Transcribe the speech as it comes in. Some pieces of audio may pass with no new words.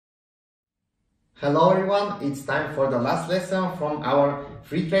Hello everyone, it's time for the last lesson from our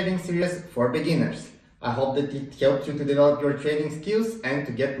free trading series for beginners. I hope that it helped you to develop your trading skills and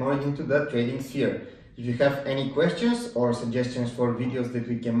to get more into the trading sphere. If you have any questions or suggestions for videos that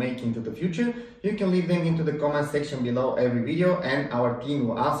we can make into the future, you can leave them into the comment section below every video and our team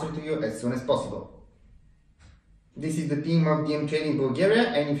will answer to you as soon as possible. This is the team of DM Trading Bulgaria,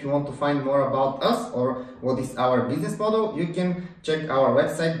 and if you want to find more about us or what is our business model, you can check our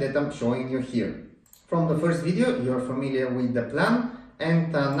website that I'm showing you here. From the first video, you're familiar with the plan,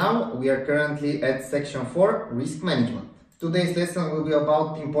 and now we are currently at section 4, risk management. Today's lesson will be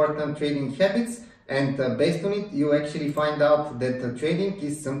about important trading habits, and based on it, you actually find out that trading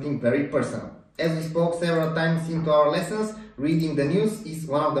is something very personal. As we spoke several times into our lessons, reading the news is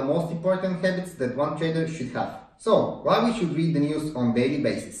one of the most important habits that one trader should have. So, why we should read the news on daily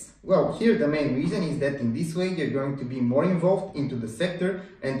basis? Well, here the main reason is that in this way you're going to be more involved into the sector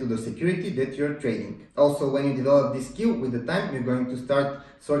and to the security that you're trading. Also, when you develop this skill with the time, you're going to start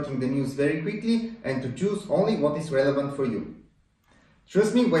sorting the news very quickly and to choose only what is relevant for you.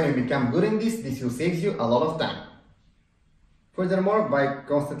 Trust me, when you become good in this will save you a lot of time. Furthermore, by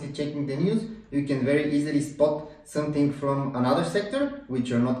constantly checking the news, you can very easily spot something from another sector which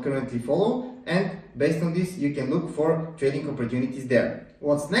you're not currently follow, and based on this you can look for trading opportunities there.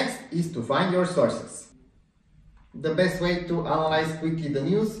 What's next is to find your sources. The best way to analyze quickly the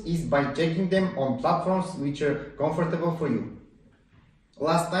news is by checking them on platforms which are comfortable for you.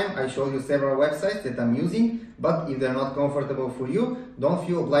 Last time I showed you several websites that I'm using, but if they're not comfortable for you, don't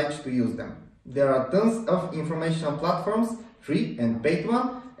feel obliged to use them. There are tons of informational platforms, free and paid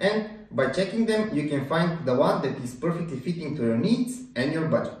one, and by checking them you can find the one that is perfectly fitting to your needs and your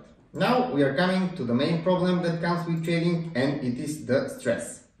budget. Now we are coming to the main problem that comes with trading, and it is the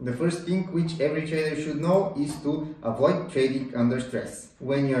stress. The first thing which every trader should know is to avoid trading under stress.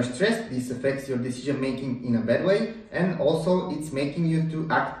 When you are stressed, this affects your decision making in a bad way, and also it's making you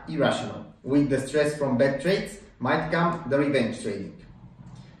to act irrational. With the stress from bad trades might come the revenge trading,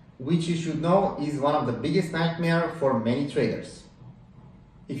 which you should know is one of the biggest nightmares for many traders.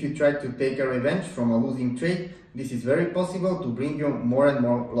 If you try to take a revenge from a losing trade, this is very possible to bring you more and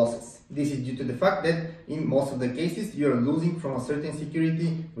more losses. This is due to the fact that in most of the cases you are losing from a certain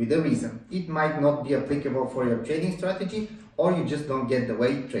security with a reason. It might not be applicable for your trading strategy, or you just don't get the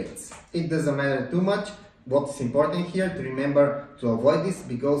way it trades. It doesn't matter too much. What's important here to remember to avoid this,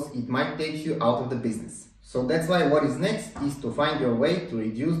 because it might take you out of the business. So that's why what is next is to find your way to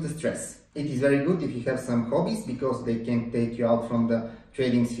reduce the stress. It is very good if you have some hobbies, because they can take you out from the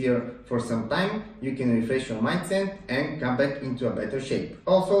trading sphere for some time. You can refresh your mindset and come back into a better shape.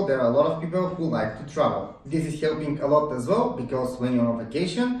 Also, there are a lot of people who like to travel. This is helping a lot as well, because when you're on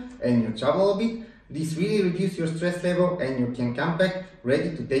vacation and you travel a bit, this really reduces your stress level and you can come back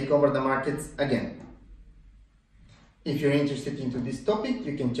ready to take over the markets again. If you're interested into this topic,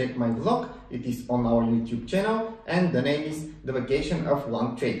 you can check my vlog. It is on our YouTube channel and the name is The Vacation of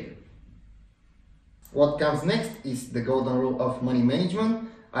One Trader. What comes next is the golden rule of money management.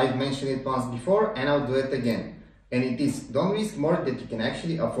 I've mentioned it once before and I'll do it again. And it is, don't risk more than you can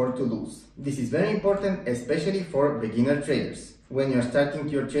actually afford to lose. This is very important, especially for beginner traders. When you're starting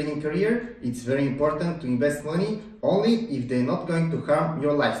your trading career, it's very important to invest money only if they're not going to harm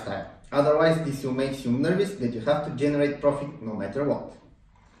your lifestyle. Otherwise, this will make you nervous that you have to generate profit no matter what.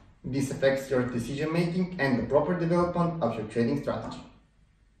 This affects your decision making and the proper development of your trading strategy.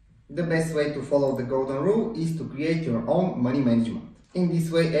 The best way to follow the golden rule is to create your own money management. In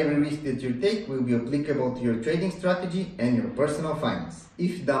this way, every risk that you take will be applicable to your trading strategy and your personal finance.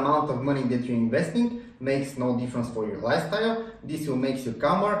 If the amount of money that you're investing makes no difference for your lifestyle, this will make you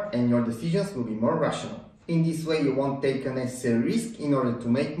calmer and your decisions will be more rational. In this way, you won't take unnecessary risk in order to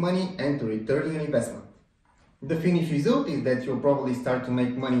make money and to return your investment. The finished result is that you'll probably start to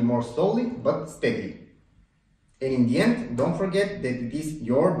make money more slowly but steadily. And in the end, don't forget that it is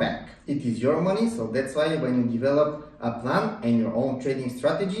your bank. It is your money, so that's why when you develop a plan and your own trading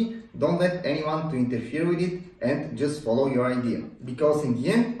strategy, don't let anyone to interfere with it and just follow your idea. Because in the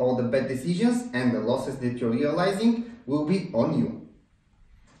end, all the bad decisions and the losses that you're realizing will be on you.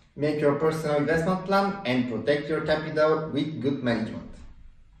 Make your personal investment plan and protect your capital with good management.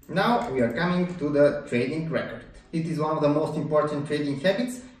 Now we are coming to the trading record. It is one of the most important trading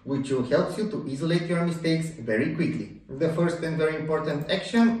habits which will help you to isolate your mistakes very quickly. The first and very important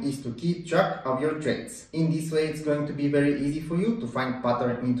action is to keep track of your trades. In this way, it's going to be very easy for you to find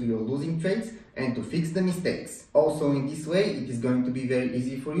pattern into your losing trades and to fix the mistakes. Also, in this way, it is going to be very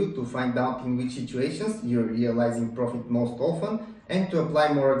easy for you to find out in which situations you're realizing profit most often and to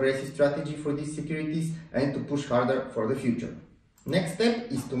apply more aggressive strategy for these securities and to push harder for the future. Next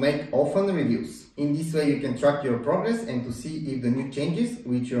step is to make often reviews. In this way, you can track your progress and to see if the new changes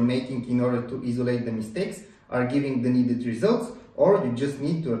which you're making in order to isolate the mistakes are giving the needed results, or you just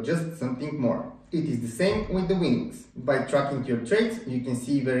need to adjust something more. It is the same with the winnings. By tracking your trades, you can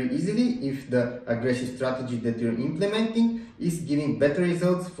see very easily if the aggressive strategy that you're implementing is giving better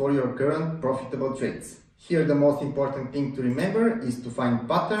results for your current profitable trades. Here the most important thing to remember is to find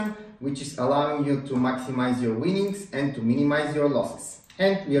pattern which is allowing you to maximize your winnings and to minimize your losses.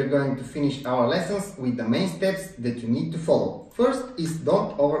 And we are going to finish our lessons with the main steps that you need to follow. First is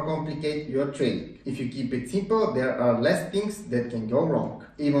don't overcomplicate your trading. If you keep it simple, there are less things that can go wrong.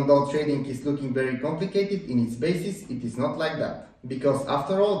 Even though trading is looking very complicated in its basis, it is not like that. Because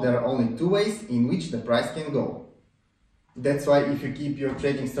after all, there are only two ways in which the price can go. That's why if you keep your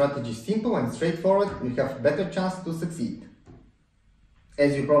trading strategy simple and straightforward, you have a better chance to succeed.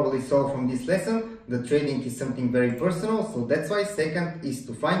 As you probably saw from this lesson, the trading is something very personal, so that's why second is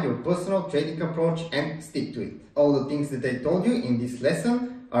to find your personal trading approach and stick to it. All the things that I told you in this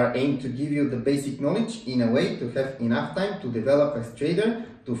lesson are aimed to give you the basic knowledge in a way to have enough time to develop as trader,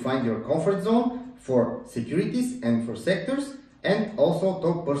 to find your comfort zone for securities and for sectors, and also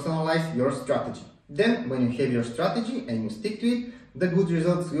to personalize your strategy. Then, when you have your strategy and you stick to it, the good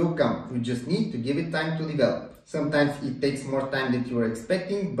results will come. You just need to give it time to develop. Sometimes it takes more time than you were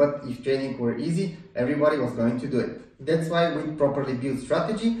expecting, but if trading were easy, everybody was going to do it. That's why with properly built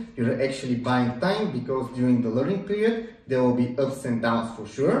strategy, you're actually buying time, because during the learning period, there will be ups and downs for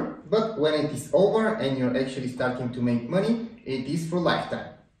sure. But when it is over and you're actually starting to make money, it is for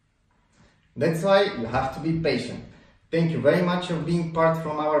lifetime. That's why you have to be patient. Thank you very much for being part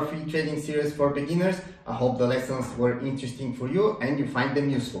from our free trading series for beginners. I hope the lessons were interesting for you and you find them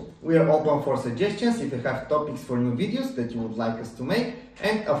useful. We are open for suggestions if you have topics for new videos that you would like us to make.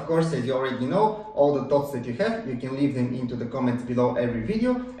 And of course, as you already know, all the thoughts that you have, you can leave them into the comments below every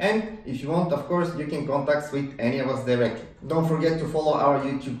video. And if you want, of course, you can contact us with any of us directly. Don't forget to follow our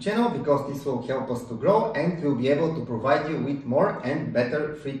YouTube channel, because this will help us to grow and we'll be able to provide you with more and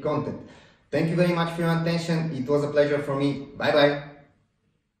better free content. Thank you very much for your attention. It was a pleasure for me. Bye bye.